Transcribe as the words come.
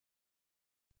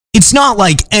It's not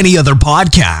like any other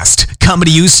podcast, coming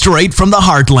to you straight from the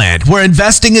heartland, where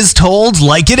investing is told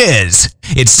like it is.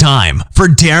 It's time for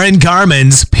Darin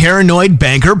Garman's Paranoid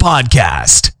Banker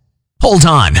Podcast. Hold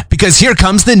on, because here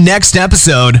comes the next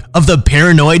episode of the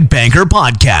Paranoid Banker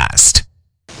Podcast.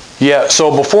 Yeah,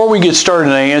 so before we get started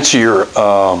and I answer your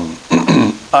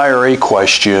IRA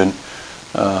question,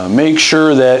 make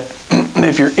sure that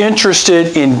if you're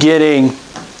interested in getting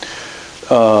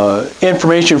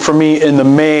information from me in the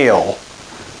mail,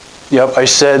 yep, I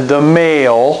said the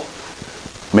mail,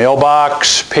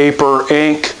 mailbox, paper,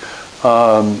 ink,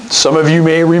 some of you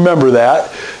may remember that.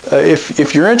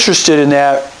 If you're interested in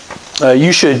that,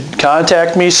 you should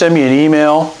contact me, send me an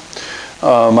email.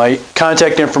 My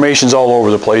contact information is all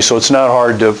over the place, so it's not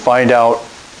hard to find out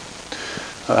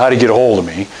how to get a hold of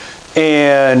me.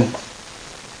 And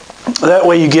that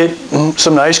way you get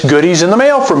some nice goodies in the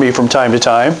mail from me from time to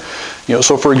time. You know,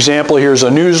 so for example, here's a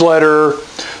newsletter,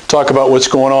 talk about what's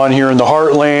going on here in the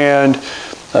heartland.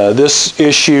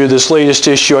 This latest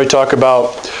issue, I talk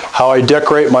about how I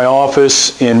decorate my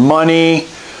office in money.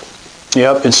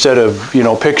 Yep, instead of, you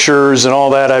know, pictures and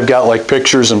all that, I've got like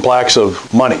pictures and plaques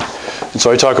of money. And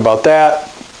so I talk about that.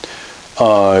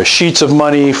 Sheets of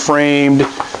money framed.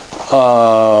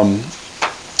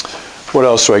 What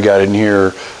else do I got in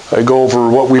here? I go over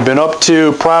what we've been up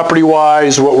to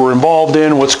property-wise, what we're involved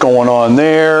in, what's going on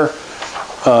there.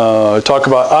 Talk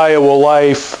about Iowa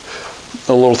life.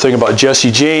 A little thing about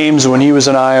Jesse James when he was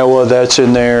in Iowa, that's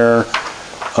in there.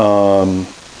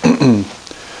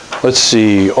 Let's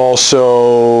see,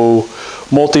 also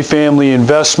multifamily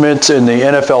investments in the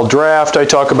NFL draft I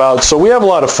talk about. So we have a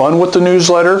lot of fun with the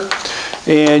newsletter,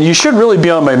 and you should really be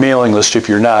on my mailing list if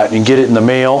you're not and get it in the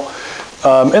mail.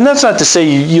 And that's not to say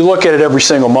you look at it every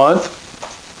single month.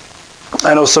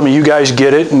 I know some of you guys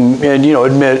get it and you know,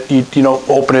 admit, you don't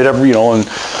open it every, you know, and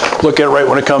look at it right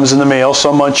when it comes in the mail.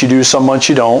 Some months you do, some months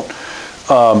you don't.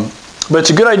 But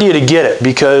it's a good idea to get it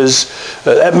because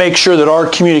that makes sure that our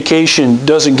communication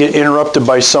doesn't get interrupted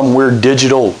by some weird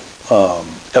digital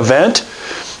event.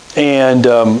 And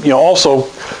you know, also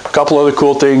a couple other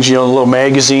cool things, you know, little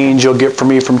magazines you'll get from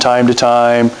me from time to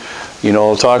time, you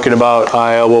know, talking about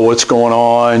Iowa, what's going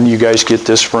on. You guys get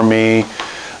this from me,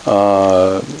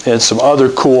 and some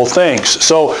other cool things.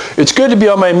 So it's good to be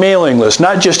on my mailing list,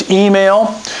 not just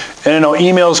email. And I know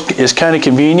email is kind of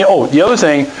convenient. Oh, the other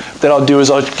thing that I'll do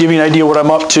is I'll give you an idea what I'm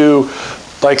up to.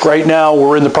 Like right now,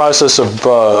 we're in the process of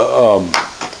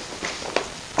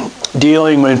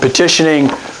dealing and petitioning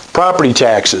property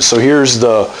taxes. So here's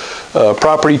the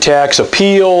property tax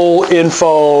appeal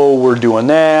info. We're doing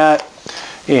that,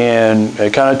 and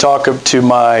I kind of talk to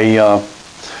my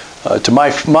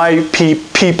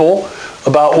people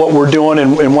about what we're doing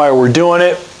and why we're doing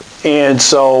it. And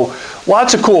so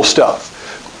lots of cool stuff.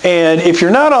 And if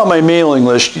you're not on my mailing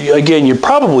list, again, you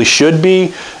probably should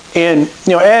be. And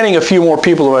you know, adding a few more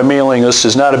people to my mailing list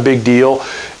is not a big deal.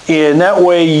 And that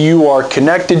way you are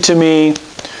connected to me.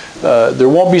 There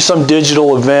won't be some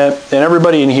digital event, and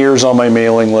everybody in here is on my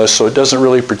mailing list, so it doesn't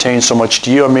really pertain so much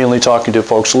to you. I'm mainly talking to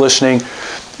folks listening,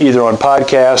 either on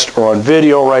podcast or on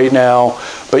video right now.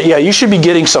 But yeah, you should be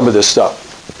getting some of this stuff.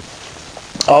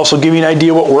 I'll also give you an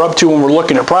idea what we're up to when we're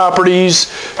looking at properties.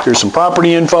 Here's some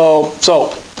property info.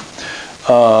 So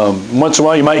once in a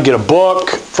while you might get a book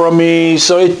from me.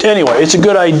 So anyway, it's a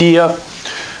good idea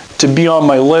to be on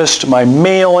my list, my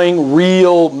mailing,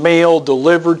 real mail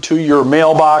delivered to your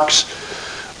mailbox.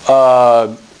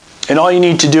 And all you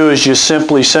need to do is just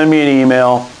simply send me an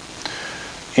email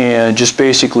and just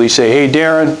basically say, hey,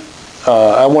 Darin,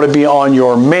 I want to be on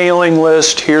your mailing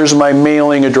list. Here's my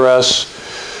mailing address.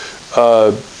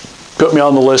 Put me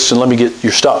on the list and let me get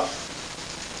your stuff.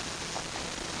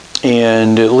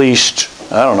 And at least,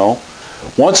 I don't know,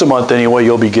 once a month anyway,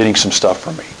 you'll be getting some stuff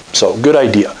from me. So good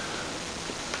idea.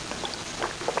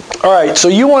 All right, so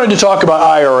you wanted to talk about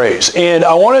IRAs, and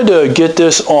I wanted to get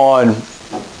this on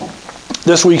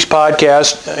this week's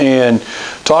podcast and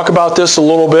talk about this a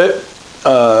little bit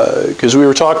because we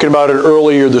were talking about it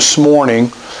earlier this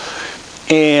morning.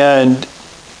 And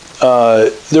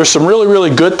there's some really, really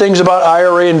good things about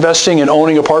IRA investing and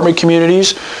owning apartment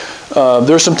communities.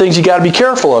 There's some things you got to be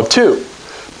careful of too.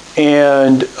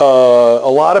 And a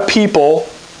lot of people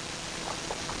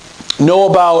know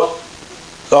about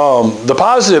the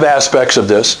positive aspects of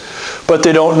this, but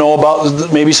they don't know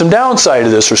about maybe some downside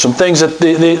of this or some things that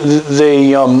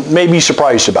they may be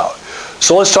surprised about.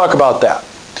 So let's talk about that.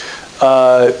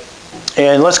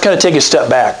 And let's kind of take a step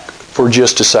back for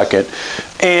just a second.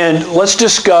 And let's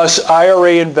discuss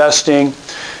IRA investing.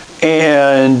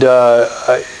 And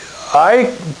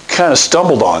I kind of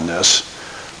stumbled on this.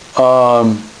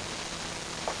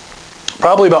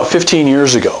 probably about 15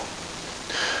 years ago.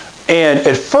 And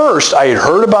at first, I had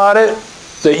heard about it,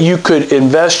 that you could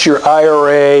invest your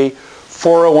IRA,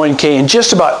 401k in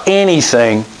just about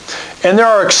anything. And there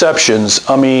are exceptions.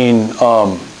 I mean,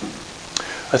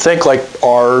 I think like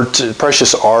art,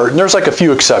 precious art, and there's like a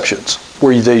few exceptions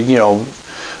where they,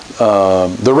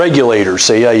 the regulators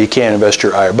say, yeah, you can't invest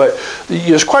your IRA. But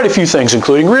there's quite a few things,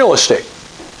 including real estate.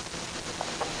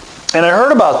 And I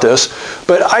heard about this,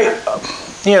 but I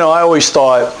always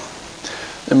thought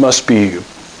it must be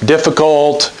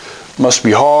difficult, must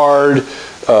be hard.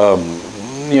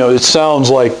 It sounds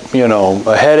like,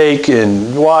 a headache,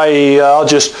 and why I'll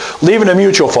just leave it in a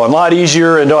mutual fund, a lot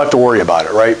easier, and don't have to worry about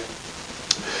it, right?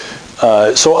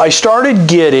 So I started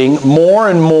getting more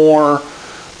and more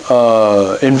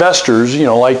investors,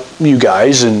 like you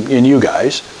guys and you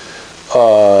guys,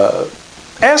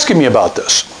 asking me about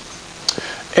this.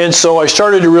 And so I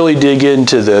started to really dig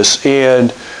into this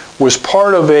and was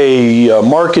part of a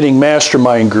marketing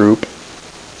mastermind group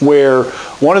where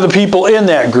one of the people in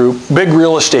that group, big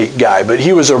real estate guy, but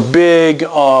he was a big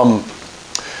home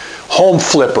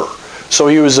flipper. So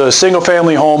he was a single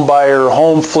family home buyer,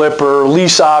 home flipper,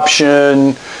 lease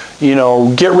option,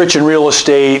 get rich in real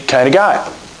estate kind of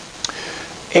guy.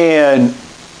 And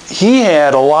he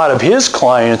had a lot of his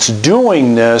clients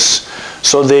doing this,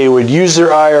 so they would use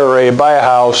their IRA, buy a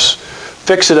house,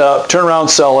 fix it up, turn around,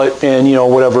 sell it, and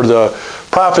whatever the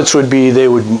profits would be, they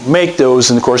would make those,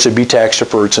 and of course it'd be tax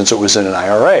deferred since it was in an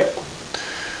IRA.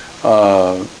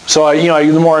 So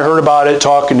the more I heard about it,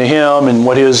 talking to him and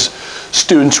what his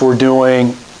students were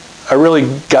doing, I really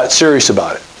got serious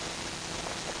about it.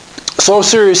 So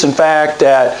serious, in fact,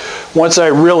 that once I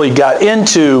really got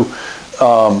into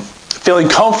feeling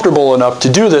comfortable enough to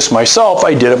do this myself,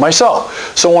 I did it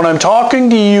myself. So when I'm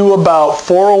talking to you about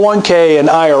 401k and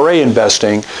IRA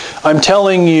investing, I'm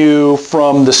telling you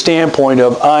from the standpoint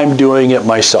of I'm doing it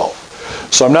myself.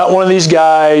 So I'm not one of these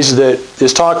guys that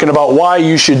is talking about why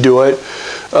you should do it,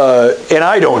 and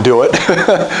I don't do it.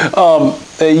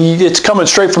 It's coming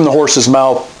straight from the horse's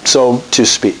mouth, so to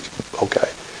speak. Okay.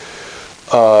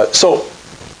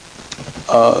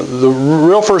 The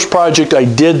real first project I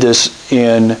did this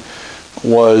in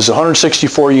was a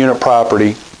 164 unit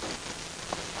property,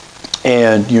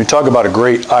 and you talk about a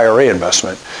great IRA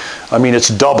investment. I mean, it's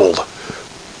doubled.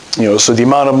 So the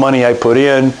amount of money I put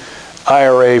in,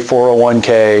 IRA,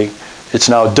 401k, it's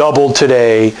now doubled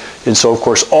today, and so of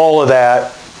course all of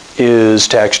that is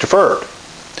tax deferred.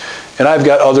 And I've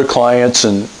got other clients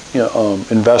and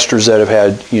investors that have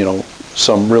had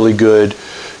some really good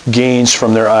gains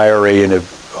from their IRA and have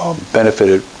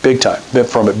benefited big time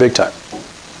from it big time.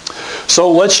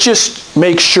 So let's just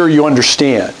make sure you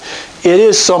understand. It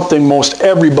is something most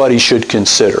everybody should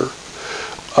consider.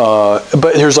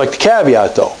 But here's like the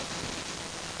caveat though.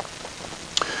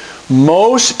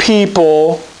 Most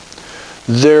people,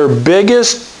 their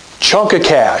biggest chunk of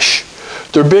cash,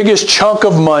 their biggest chunk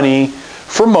of money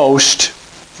for most,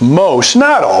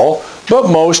 not all, but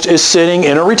most is sitting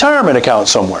in a retirement account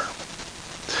somewhere.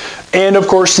 And of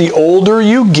course, the older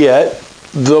you get,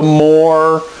 the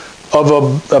more of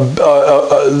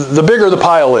the bigger the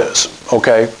pile is,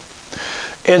 okay?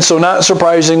 And so not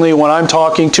surprisingly, when I'm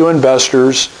talking to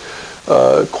investors,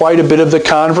 quite a bit of the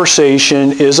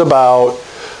conversation is about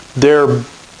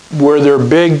where their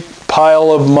big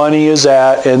pile of money is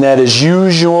at, and that is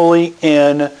usually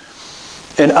in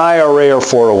an IRA or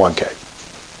 401k.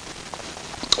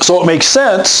 So it makes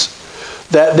sense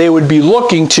that they would be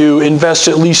looking to invest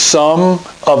at least some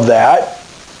of that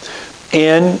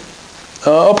in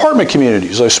apartment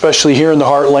communities, especially here in the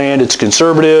heartland. It's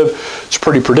conservative, it's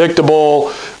pretty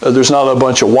predictable, there's not a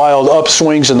bunch of wild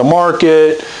upswings in the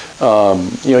market,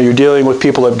 you're dealing with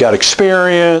people that have got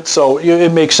experience, so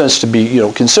it makes sense to be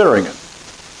considering it.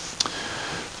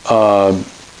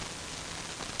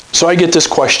 So I get this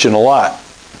question a lot.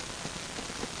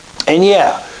 And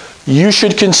yeah, you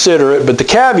should consider it, but the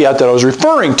caveat that I was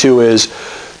referring to is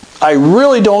I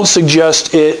really don't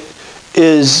suggest it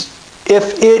is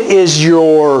if it is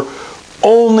your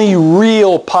only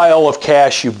real pile of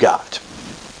cash you've got.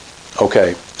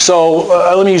 Okay, so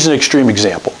let me use an extreme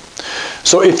example.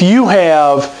 So if you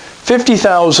have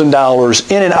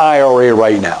 $50,000 in an IRA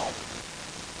right now,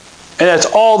 and that's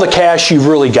all the cash you've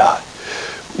really got.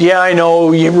 Yeah, I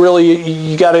know, you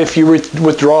got to, if you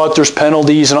withdraw it, there's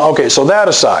penalties, and okay, so that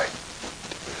aside.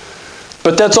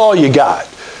 But that's all you got.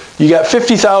 You got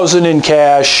 $50,000 in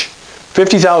cash,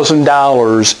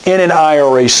 $50,000 in an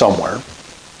IRA somewhere,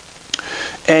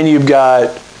 and you've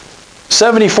got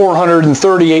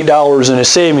 $7,438 in a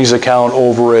savings account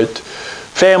over at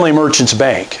Family Merchants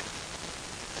Bank.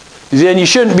 then you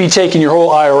shouldn't be taking your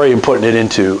whole IRA and putting it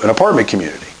into an apartment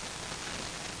community.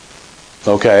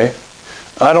 Okay?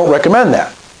 I don't recommend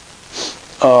that.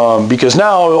 Because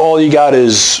now all you got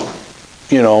is,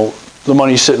 the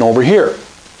money sitting over here.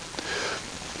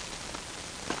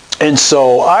 And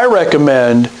so I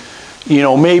recommend,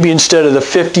 maybe instead of the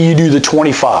 50, you do the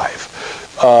 25.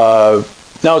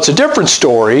 Now it's a different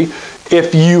story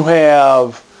if you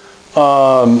have,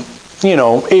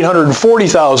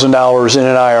 $840,000 in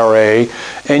an IRA,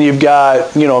 and you've got,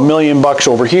 $1 million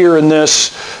over here in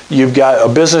this, you've got a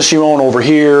business you own over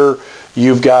here,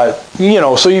 you've got,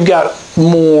 so you've got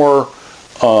more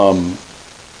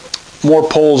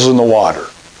poles in the water,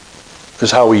 is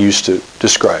how we used to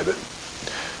describe it.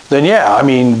 Then yeah,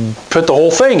 put the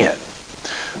whole thing in.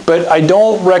 But I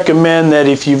don't recommend that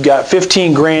if you've got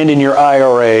 15 grand in your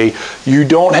IRA, you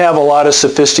don't have a lot of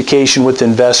sophistication with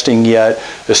investing yet,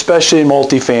 especially in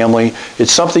multifamily.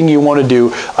 It's something you want to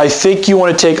do. I think you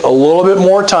want to take a little bit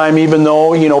more time, even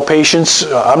though, patience,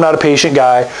 I'm not a patient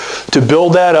guy, to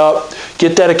build that up,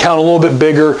 get that account a little bit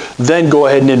bigger, then go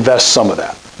ahead and invest some of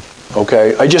that.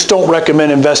 Okay, I just don't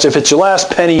recommend invest if it's your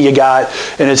last penny you got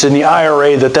and it's in the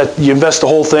IRA that you invest the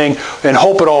whole thing and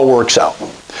hope it all works out.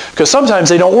 Because sometimes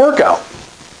they don't work out.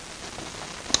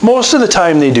 Most of the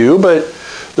time they do, but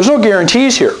there's no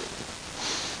guarantees here.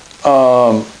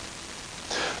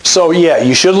 So yeah,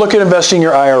 you should look at investing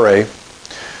your IRA.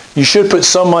 You should put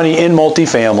some money in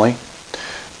multifamily.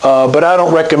 But I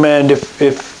don't recommend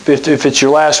if it's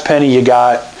your last penny you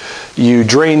got, you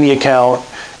drain the account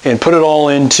and put it all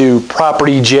into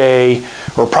property J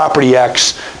or property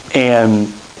X and,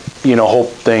 hope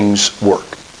things work.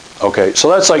 Okay, so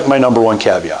that's like my number one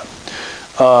caveat.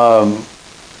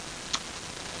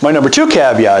 My number two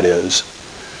caveat is,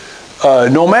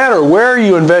 no matter where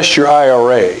you invest your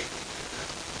IRA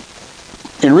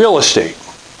in real estate,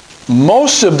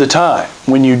 most of the time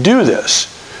when you do this,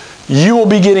 you will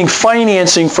be getting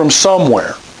financing from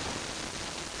somewhere.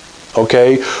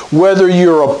 Okay, whether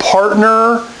you're a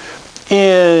partner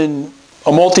in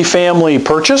a multifamily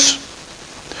purchase,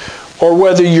 or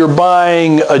whether you're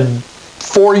buying a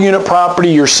 4-unit property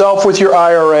yourself with your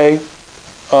IRA,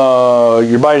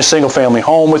 you're buying a single-family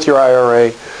home with your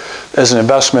IRA as an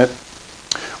investment,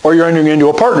 or you're entering into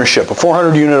a partnership, a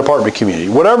 400-unit apartment community,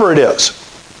 whatever it is.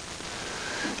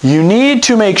 You need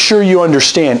to make sure you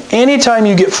understand, anytime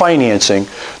you get financing,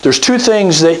 there's two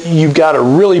things that you've got to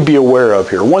really be aware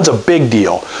of here. One's a big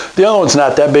deal. The other one's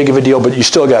not that big of a deal, but you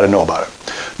still got to know about it.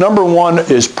 Number one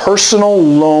is personal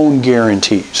loan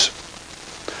guarantees.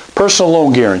 Personal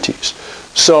loan guarantees.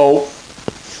 So,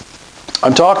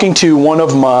 I'm talking to one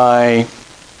of my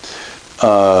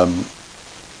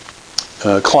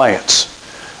clients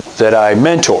that I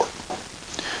mentor,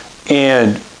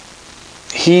 and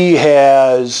he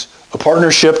has a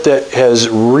partnership that has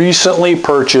recently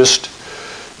purchased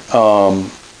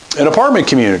an apartment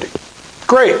community.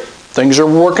 Great. Things are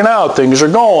working out. Things are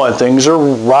going. Things are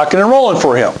rocking and rolling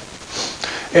for him.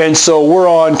 And so we're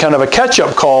on kind of a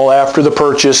catch-up call after the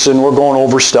purchase, and we're going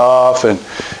over stuff.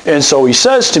 And so he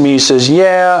says to me, he says,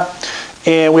 yeah,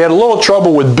 and we had a little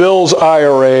trouble with Bill's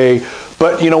IRA,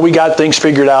 but, we got things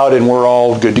figured out, and we're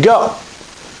all good to go.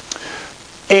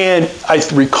 And I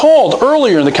recalled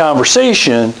earlier in the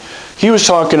conversation, he was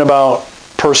talking about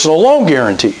personal loan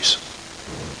guarantees.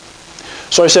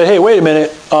 So I said, hey, wait a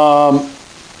minute.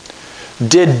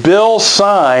 Did Bill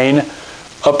sign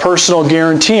a personal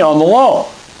guarantee on the loan?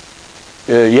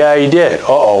 Yeah, he did.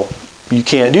 Uh-oh. You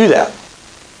can't do that.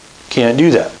 Can't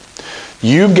do that.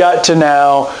 You've got to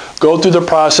now go through the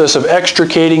process of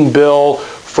extricating Bill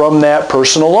from that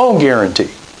personal loan guarantee.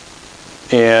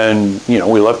 And,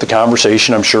 we left the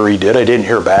conversation. I'm sure he did. I didn't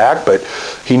hear back, but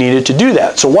he needed to do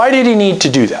that. So why did he need to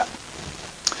do that?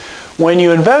 When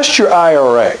you invest your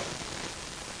IRA,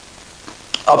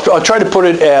 I'll try to put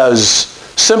it as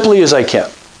simply as I can,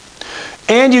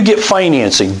 and you get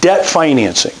financing, debt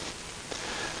financing.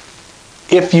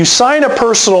 If you sign a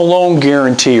personal loan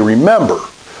guarantee, remember,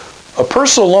 a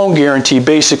personal loan guarantee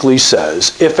basically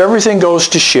says, if everything goes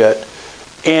to shit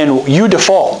and you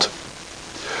default,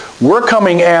 we're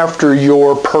coming after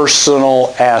your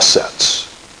personal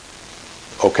assets.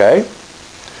 Okay?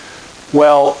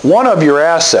 Well, one of your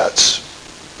assets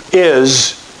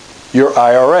is your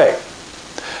IRA.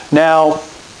 Now,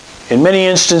 in many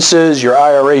instances, your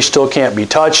IRA still can't be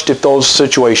touched if those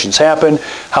situations happen.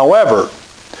 However,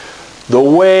 the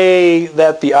way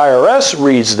that the IRS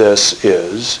reads this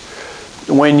is,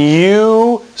 when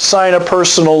you sign a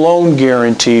personal loan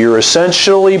guarantee, you're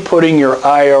essentially putting your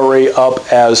IRA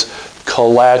up as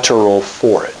collateral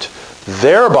for it.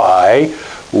 Thereby,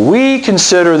 we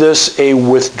consider this a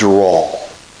withdrawal.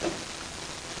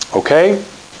 Okay?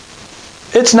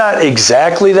 It's not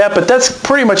exactly that, but that's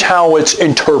pretty much how it's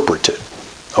interpreted.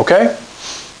 Okay?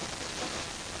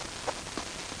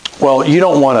 Well, you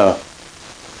don't want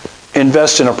to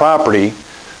invest in a property,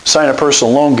 sign a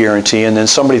personal loan guarantee, and then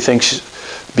somebody thinks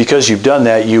because you've done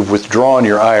that, you've withdrawn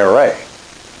your IRA.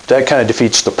 That kind of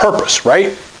defeats the purpose,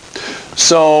 right?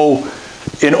 So,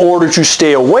 in order to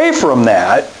stay away from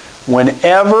that,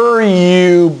 whenever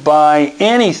you buy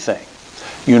anything,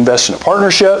 you invest in a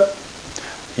partnership,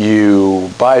 you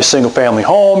buy a single-family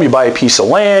home, you buy a piece of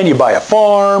land, you buy a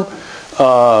farm,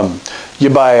 you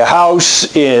buy a house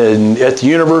at the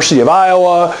University of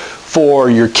Iowa for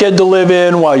your kid to live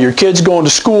in while your kid's going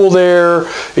to school there,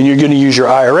 and you're going to use your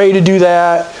IRA to do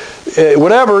that.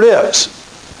 Whatever it is,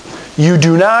 you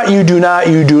do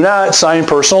not sign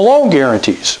personal loan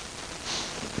guarantees.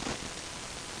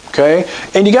 Okay?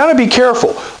 And you got to be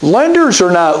careful. Lenders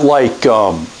are not like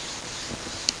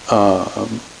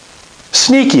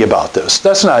sneaky about this.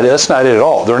 That's not it at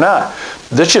all. They're not.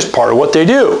 That's just part of what they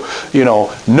do. You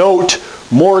know, note,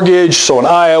 mortgage. So in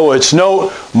Iowa, it's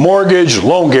note, mortgage,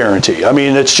 loan guarantee. I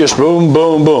mean, it's just boom,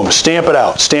 boom, boom. Stamp it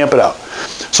out. Stamp it out.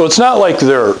 So it's not like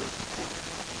they're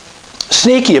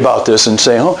sneaky about this and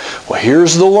saying, oh, well,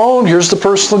 here's the loan, here's the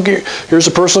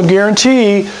personal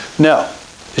guarantee. No,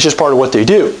 it's just part of what they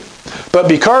do. But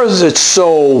because it's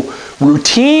so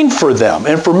routine for them,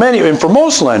 and for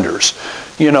most lenders,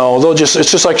 you know, it's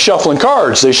just like shuffling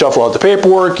cards. They shuffle out the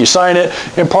paperwork, you sign it,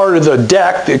 and part of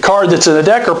the card that's in the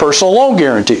deck are personal loan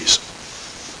guarantees.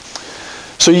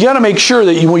 So you got to make sure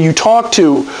that when you talk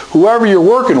to whoever you're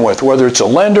working with, whether it's a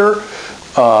lender,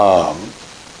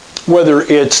 whether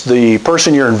it's the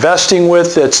person you're investing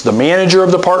with, that's the manager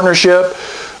of the partnership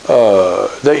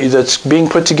that's being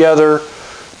put together,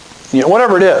 you know,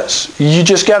 whatever it is, you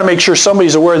just got to make sure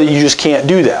somebody's aware that you just can't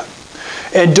do that.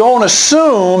 And don't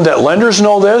assume that lenders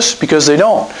know this, because they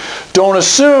don't. Don't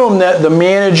assume that the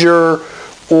manager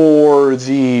or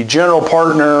the general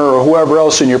partner or whoever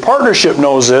else in your partnership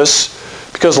knows this,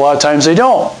 because a lot of times they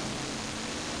don't.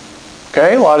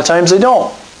 Okay? A lot of times they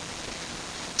don't.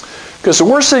 Because the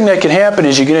worst thing that can happen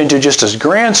is you get into just this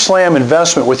grand slam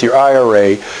investment with your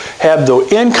IRA, have the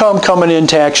income coming in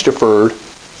tax deferred,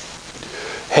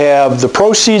 have the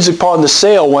proceeds upon the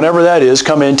sale, whenever that is,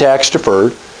 come in tax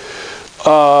deferred,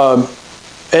 and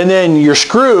then you're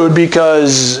screwed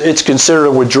because it's considered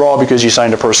a withdrawal because you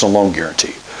signed a personal loan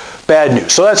guarantee. Bad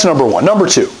news. So that's number one. Number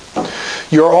two,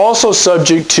 you're also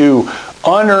subject to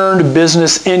unearned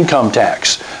business income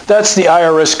tax. That's the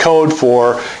IRS code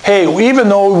for, hey, even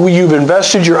though you've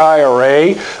invested your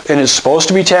IRA and it's supposed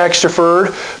to be tax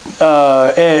deferred,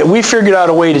 and we figured out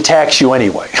a way to tax you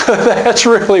anyway. That's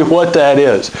really what that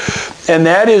is. And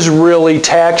that is really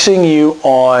taxing you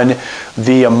on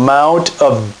the amount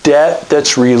of debt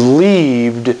that's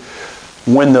relieved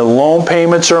when the loan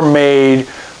payments are made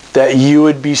that you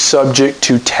would be subject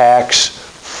to tax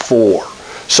for.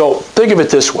 So think of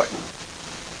it this way.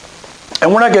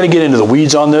 And we're not going to get into the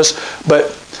weeds on this,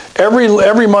 but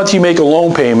every month you make a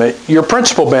loan payment, your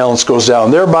principal balance goes down.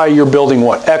 Thereby you're building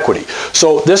what? Equity.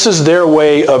 So this is their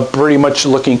way of pretty much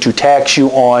looking to tax you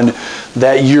on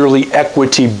that yearly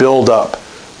equity buildup,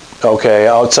 okay,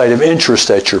 outside of interest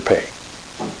that you're paying.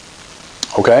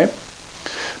 Okay?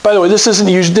 By the way, this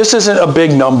isn't a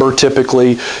big number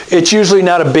typically. It's usually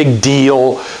not a big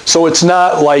deal. So it's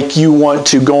not like you want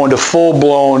to go into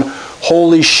full-blown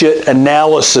holy shit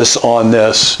analysis on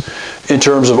this in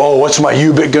terms of, oh, what's my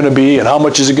UBIT going to be, and how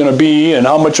much is it going to be, and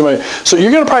how much am I... So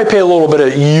you're going to probably pay a little bit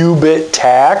of UBIT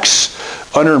tax,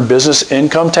 unearned business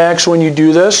income tax, when you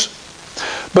do this.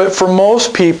 But for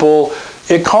most people,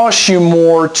 it costs you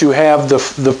more to have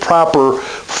the proper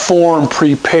form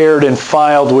prepared and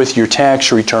filed with your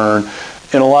tax return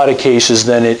in a lot of cases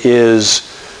than it is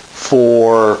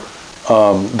for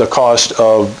the cost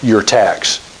of your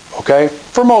tax. Okay?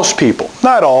 For most people.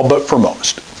 Not all, but for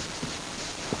most.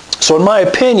 So in my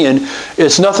opinion,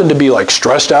 it's nothing to be like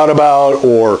stressed out about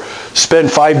or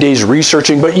spend 5 days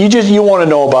researching, but you want to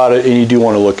know about it and you do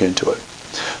want to look into it.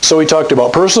 So we talked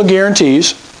about personal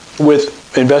guarantees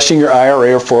with investing your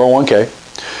IRA or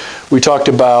 401k. We talked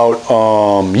about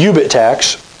UBIT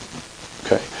tax.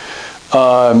 Okay.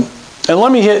 And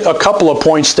let me hit a couple of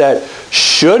points that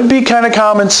should be kind of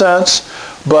common sense,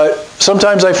 but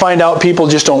sometimes I find out people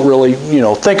just don't really,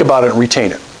 think about it and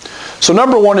retain it. So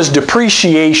number one is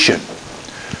depreciation.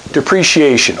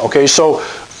 Depreciation, okay? So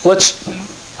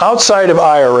outside of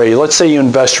IRA, let's say you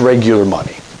invest regular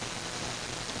money.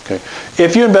 Okay?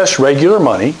 If you invest regular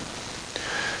money,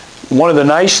 one of the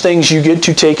nice things you get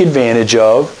to take advantage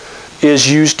of is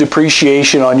use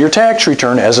depreciation on your tax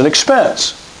return as an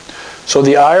expense. So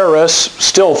the IRS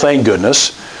still, thank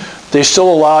goodness, they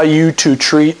still allow you to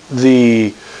treat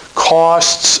the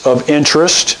costs of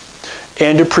interest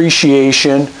and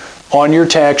depreciation on your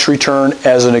tax return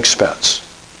as an expense.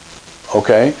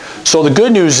 Okay? So the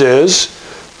good news is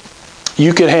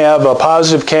you could have a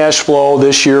positive cash flow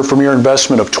this year from your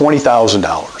investment of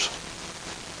 $20,000.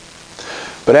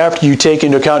 But after you take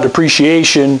into account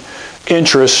depreciation,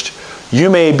 interest, you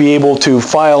may be able to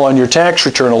file on your tax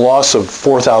return a loss of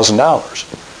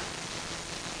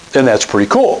 $4,000. And that's pretty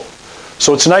cool.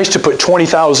 So it's nice to put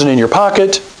 $20,000 in your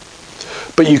pocket,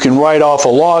 but you can write off a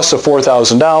loss of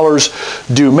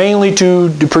 $4,000 due mainly to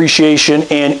depreciation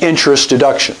and interest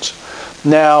deductions.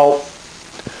 Now,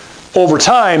 over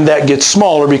time, that gets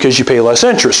smaller because you pay less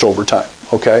interest over time,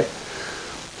 okay?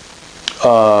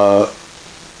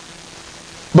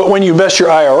 But when you invest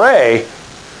your IRA,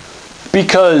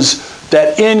 because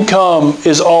that income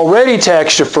is already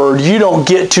tax deferred, you don't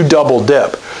get to double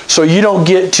dip. So you don't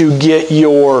get to get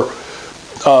your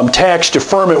tax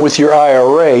deferment with your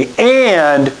IRA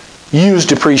and use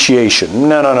depreciation.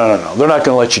 No. They're not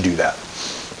going to let you do that.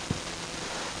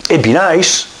 It'd be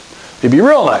nice. It'd be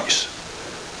real nice.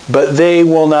 But they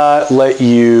will not let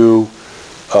you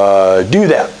do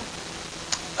that.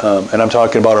 And I'm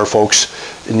talking about our folks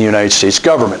in the United States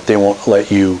government. They won't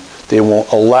let you, they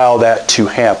won't allow that to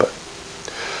happen.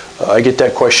 I get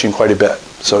that question quite a bit.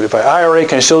 So if I IRA,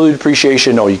 can I still do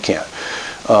depreciation? No, you can't.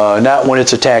 Not when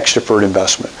it's a tax-deferred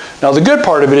investment. Now, the good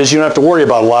part of it is you don't have to worry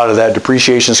about a lot of that,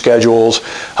 depreciation schedules,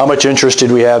 how much interest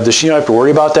did we have this year. You don't have to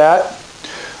worry about that,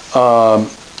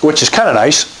 which is kind of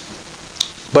nice,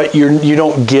 but you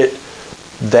don't get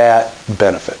that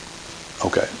benefit.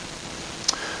 Okay.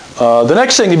 The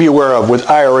next thing to be aware of with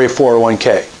IRA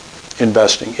 401k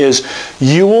investing is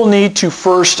you will need to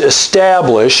first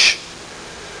establish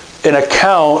an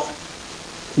account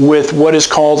with what is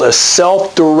called a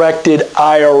self-directed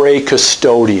IRA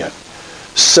custodian.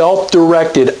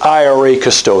 Self-directed IRA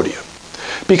custodian.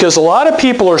 Because a lot of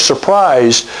people are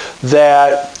surprised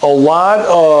that a lot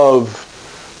of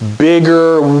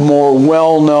bigger, more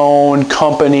well-known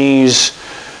companies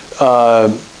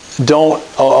don't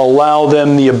allow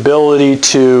them the ability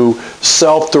to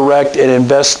self-direct and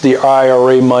invest the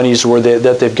IRA monies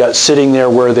that they've got sitting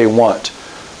there where they want.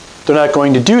 They're not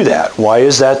going to do that. Why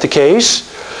is that the case?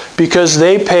 Because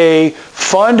they pay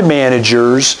fund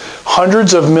managers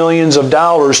hundreds of millions of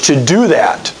dollars to do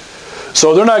that.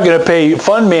 So they're not going to pay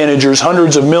fund managers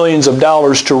hundreds of millions of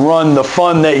dollars to run the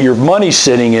fund that your money's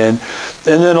sitting in and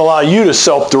then allow you to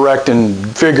self-direct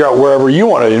and figure out wherever you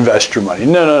want to invest your money.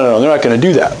 No, they're not going to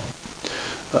do that.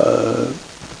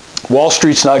 Wall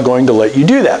Street's not going to let you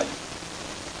do that.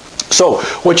 So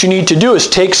what you need to do is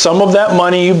take some of that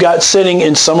money you've got sitting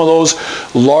in some of those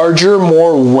larger,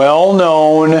 more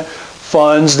well-known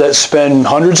funds that spend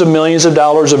hundreds of millions of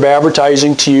dollars of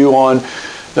advertising to you on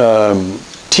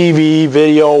TV,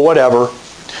 video, whatever,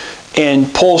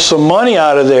 and pull some money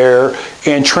out of there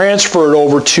and transfer it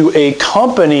over to a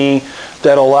company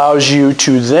that allows you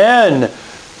to then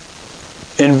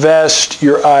invest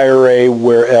your IRA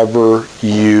wherever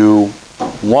you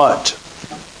want,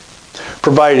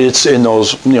 provided it's in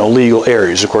those legal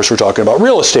areas. Of course, we're talking about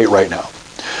real estate right now.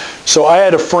 So I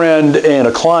had a friend and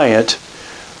a client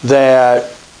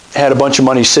that had a bunch of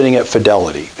money sitting at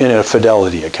Fidelity, in a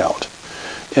Fidelity account.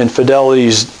 And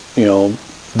Fidelity's,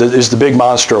 is the big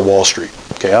monster of Wall Street.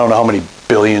 Okay, I don't know how many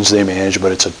billions they manage,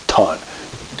 but it's a ton.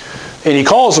 And he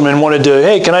calls them and wanted to,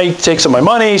 hey, can I take some of my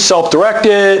money, self-direct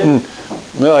it? And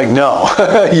they're like, no,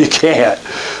 you can't.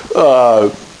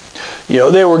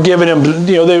 They were giving him,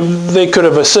 they could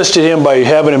have assisted him by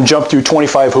having him jump through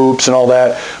 25 hoops and all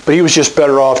that, but he was just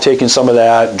better off taking some of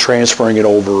that and transferring it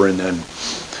over and then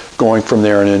going from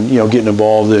there and then, getting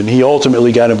involved. And he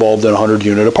ultimately got involved in a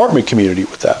 100-unit apartment community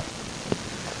with that.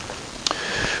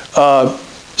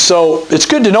 So it's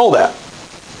good to know that.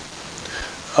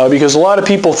 Because a lot of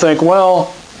people think,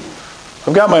 well,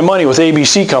 I've got my money with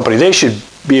ABC Company. They should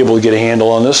be able to get a handle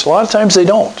on this. A lot of times they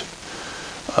don't.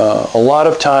 A lot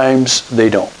of times they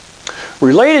don't.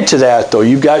 Related to that, though,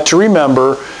 you've got to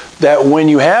remember that when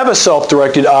you have a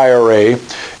self-directed IRA,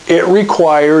 it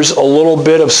requires a little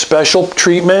bit of special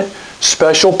treatment,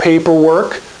 special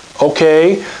paperwork,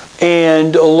 okay,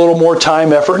 and a little more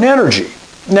time, effort, and energy.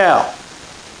 Now,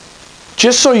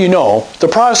 just so you know, the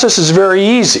process is very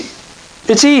easy.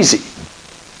 It's easy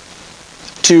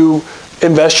to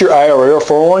invest your IRA or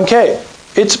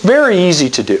 401k. It's very easy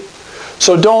to do.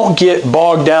 So don't get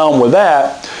bogged down with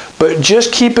that, but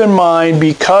just keep in mind,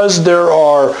 because there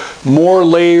are more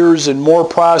layers and more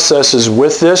processes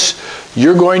with this,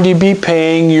 you're going to be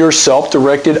paying your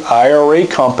self-directed IRA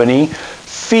company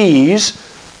fees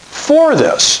for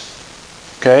this.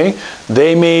 Okay?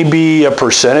 They may be a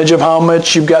percentage of how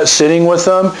much you've got sitting with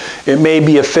them. It may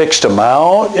be a fixed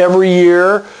amount every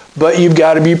year, but you've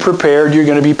got to be prepared. You're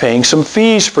going to be paying some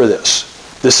fees for this.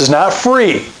 This is not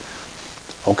free.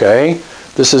 Okay?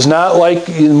 This is not like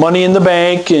money in the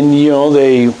bank and,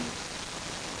 they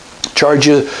charge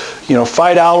you,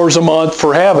 $5 a month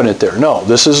for having it there. No,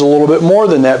 this is a little bit more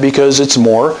than that because it's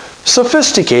more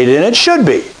sophisticated, and it should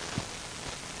be.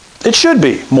 It should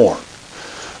be more.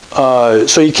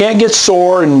 So you can't get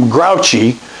sore and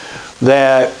grouchy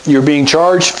that you're being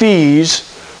charged fees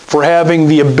for having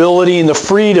the ability and the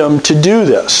freedom to do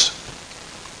this.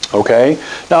 Okay?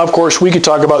 Now, of course, we could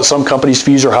talk about some companies'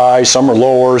 fees are high, some are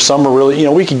lower, some are really,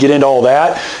 we could get into all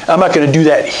that. I'm not going to do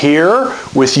that here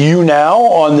with you now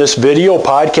on this video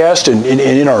podcast and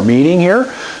in our meeting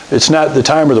here. It's not the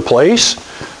time or the place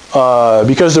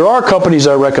because there are companies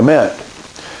I recommend.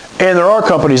 And there are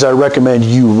companies I recommend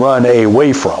you run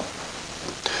away from.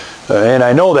 And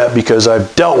I know that because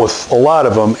I've dealt with a lot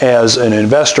of them as an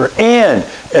investor and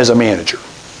as a manager.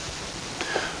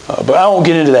 But I won't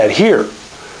get into that here.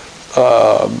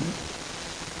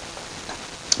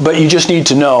 But you just need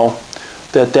to know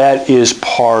that that is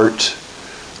part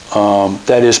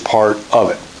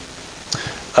of it.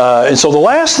 And so the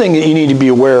last thing that you need to be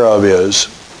aware of is,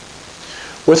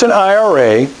 with an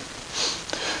IRA,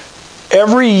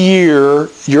 every year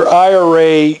your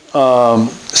IRA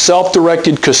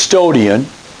self-directed custodian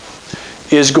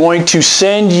is going to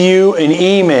send you an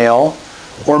email,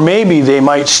 or maybe they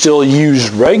might still use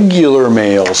regular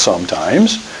mail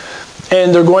sometimes,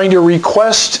 and they're going to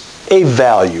request a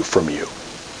value from you.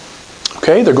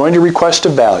 Okay, they're going to request a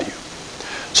value.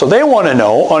 So they want to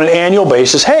know on an annual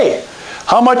basis, hey,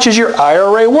 how much is your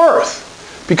IRA worth?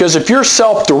 Because if you're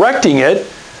self-directing it,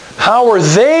 how are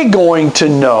they going to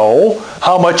know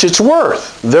how much it's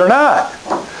worth? They're not.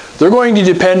 They're going to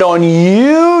depend on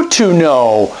you to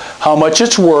know how much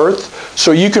it's worth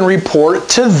so you can report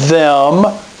to them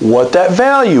what that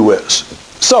value is.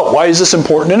 So why is this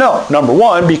important to know? Number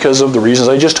one, because of the reasons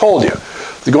I just told you.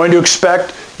 They're going to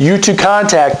expect you to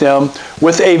contact them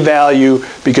with a value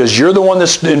because you're the one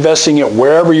that's investing it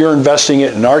wherever you're investing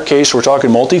it. In our case, we're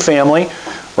talking multifamily,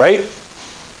 right?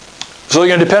 So they're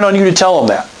going to depend on you to tell them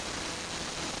that.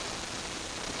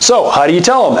 So how do you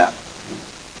tell them that?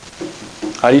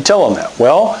 How do you tell them that?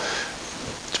 Well,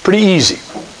 it's pretty easy.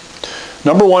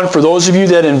 Number one, for those of you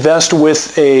that invest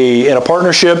with in a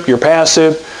partnership, you're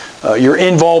passive, you're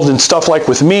involved in stuff like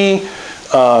with me,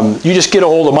 you just get a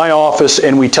hold of my office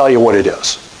and we tell you what it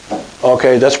is.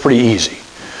 Okay, that's pretty easy.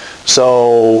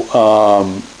 So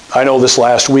I know this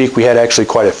last week we had actually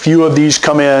quite a few of these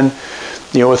come in,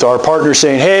 with our partner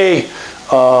saying, hey,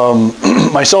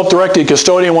 my self-directed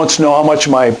custodian wants to know how much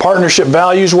my partnership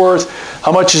value is worth.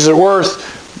 How much is it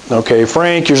worth? Okay,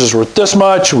 Frank, yours is worth this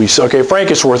much. Okay, Frank,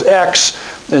 it's worth X.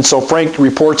 And so Frank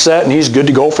reports that, and he's good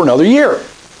to go for another year.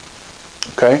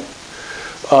 Okay?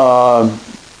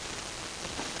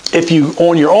 If you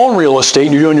own your own real estate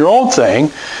and you're doing your own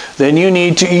thing, then you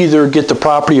need to either get the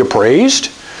property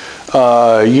appraised.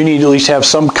 You need to at least have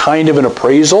some kind of an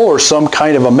appraisal or some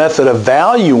kind of a method of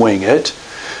valuing it.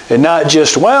 And not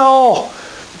just, well,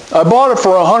 I bought it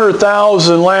for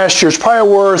 $100,000 last year. It's probably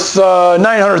worth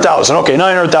 $900,000. Okay,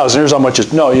 $900,000. Here's how much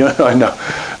it's. No, you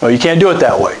can't do it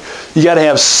that way. You got to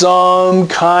have some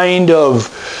kind of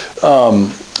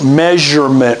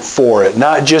measurement for it,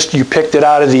 not just you picked it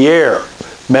out of the air.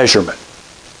 Measurement,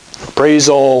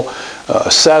 appraisal,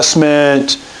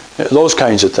 assessment, those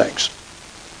kinds of things.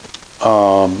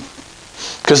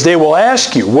 Because they will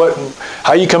ask you,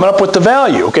 how are you coming up with the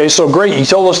value? Okay, so great, you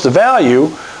told us the value,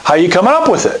 how are you coming up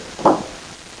with it?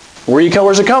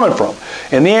 Where's it coming from?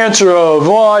 And the answer of,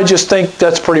 well, I just think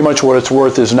that's pretty much what it's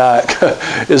worth is not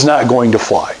going to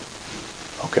fly.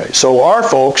 Okay, so our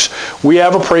folks, we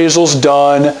have appraisals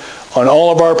done on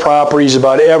all of our properties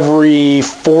about every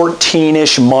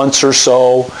 14-ish months or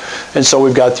so. And so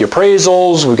we've got the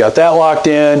appraisals, we've got that locked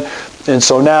in, and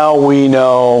so now we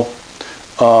know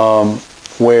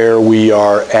where we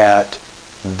are at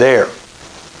there.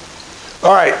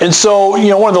 All right, and so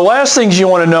one of the last things you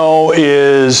want to know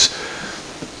is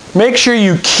make sure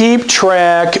you keep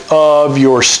track of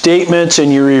your statements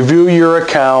and you review your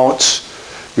accounts,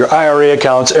 your IRA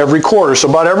accounts every quarter. So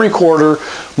about every quarter,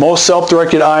 most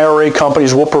self-directed IRA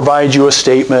companies will provide you a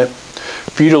statement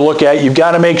for you to look at. You've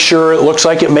got to make sure it looks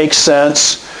like it makes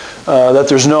sense, that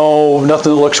there's nothing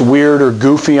that looks weird or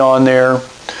goofy on there,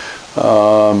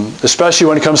 especially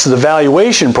when it comes to the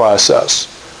valuation process.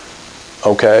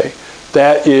 Okay,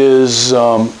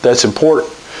 that's important.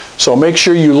 So make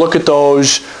sure you look at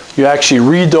those, You actually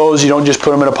read those. You don't just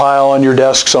put them in a pile on your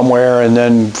desk somewhere and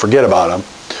then forget about them.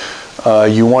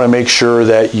 You want to make sure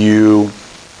that you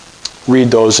read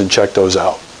those and check those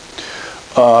out.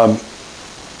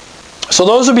 So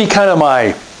those would be kind of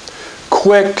my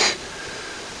quick,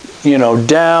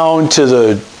 down to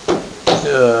the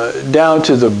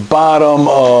bottom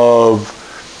of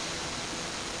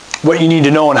what you need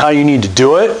to know and how you need to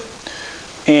do it.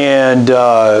 And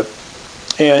a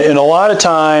lot of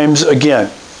times,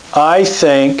 again, I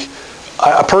think,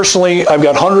 personally, I've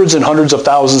got hundreds and hundreds of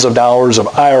thousands of dollars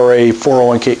of IRA,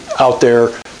 401k out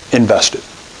there invested.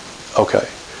 Okay.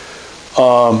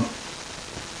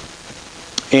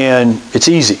 And it's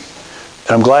easy.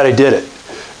 And I'm glad I did it.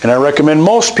 And I recommend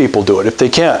most people do it if they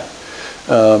can.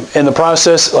 And the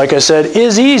process, like I said,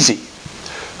 is easy.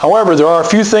 However, there are a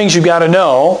few things you've got to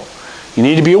know, you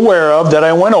need to be aware of, that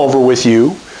I went over with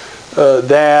you,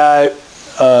 that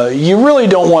you really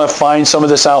don't want to find some of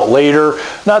this out later.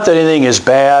 Not that anything is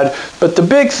bad, but the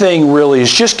big thing really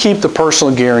is just keep the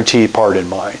personal guarantee part in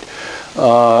mind.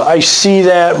 I see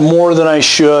that more than I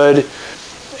should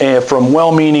from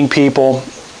well-meaning people,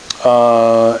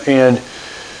 and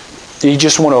you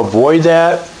just want to avoid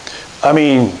that. I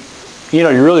mean,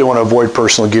 you really want to avoid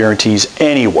personal guarantees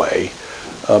anyway,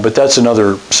 but that's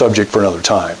another subject for another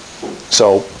time.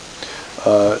 So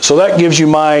that gives you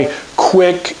my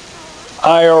quick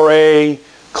IRA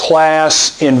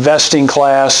class, investing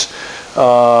class.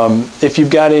 If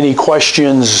you've got any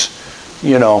questions,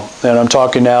 and I'm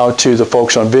talking now to the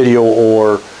folks on video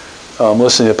or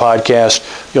listening to the podcast,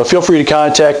 feel free to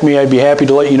contact me. I'd be happy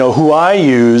to let you know who I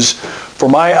use for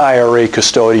my IRA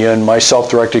custodian, my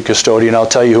self-directed custodian. I'll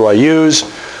tell you who I use,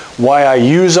 why I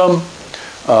use them.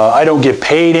 I don't get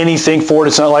paid anything for it.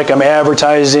 It's not like I'm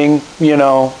advertising,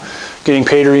 getting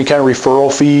paid or any kind of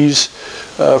referral fees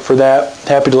for that.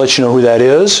 Happy to let you know who that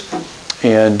is,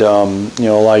 and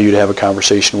allow you to have a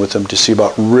conversation with them to see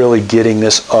about really getting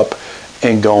this up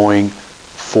and going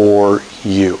for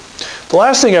you. The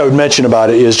last thing I would mention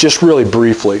about it is just really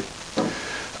briefly,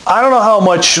 I don't know how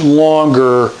much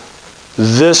longer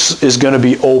this is going to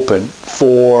be open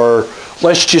for,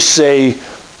 let's just say,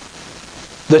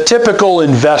 the typical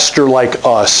investor like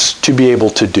us to be able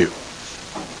to do.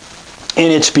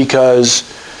 And it's because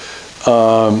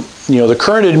the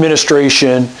current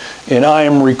administration, and I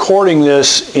am recording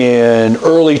this in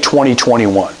early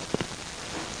 2021,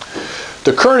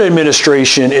 the current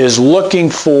administration is looking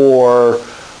for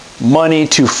money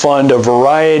to fund a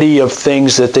variety of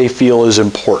things that they feel is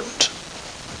important.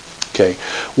 Okay.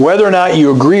 Whether or not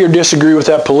you agree or disagree with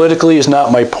that politically is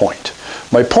not my point.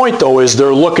 My point, though, is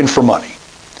they're looking for money.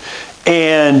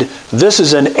 And this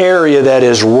is an area that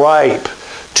is ripe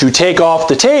to take off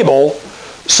the table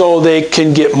so they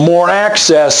can get more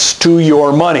access to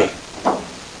your money.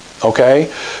 Okay?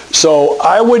 So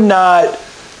I would not,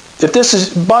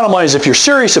 bottom line is, if you're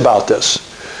serious about this,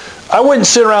 I wouldn't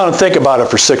sit around and think about it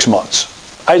for 6 months.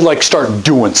 I'd start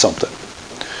doing something.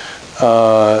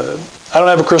 I don't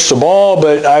have a crystal ball,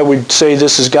 but I would say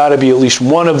this has got to be at least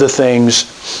one of the things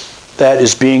that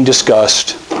is being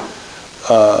discussed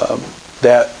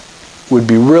that would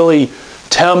be really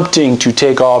tempting to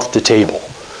take off the table.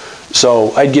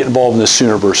 So I'd get involved in this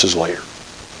sooner versus later.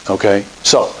 Okay?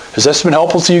 So, has this been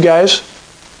helpful to you guys?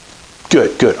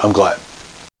 Good. I'm glad.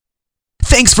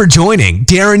 Thanks for joining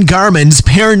Darin Garman's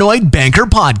Paranoid Banker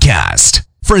Podcast.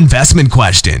 For investment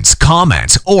questions,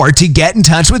 comments, or to get in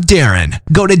touch with Darin,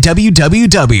 go to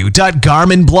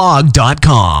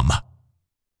www.garmanblog.com.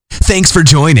 Thanks for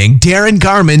joining Darin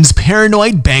Garman's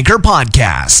Paranoid Banker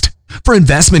Podcast. For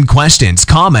investment questions,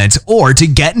 comments, or to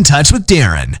get in touch with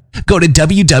Darin, go to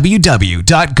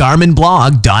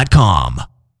www.garmanblog.com.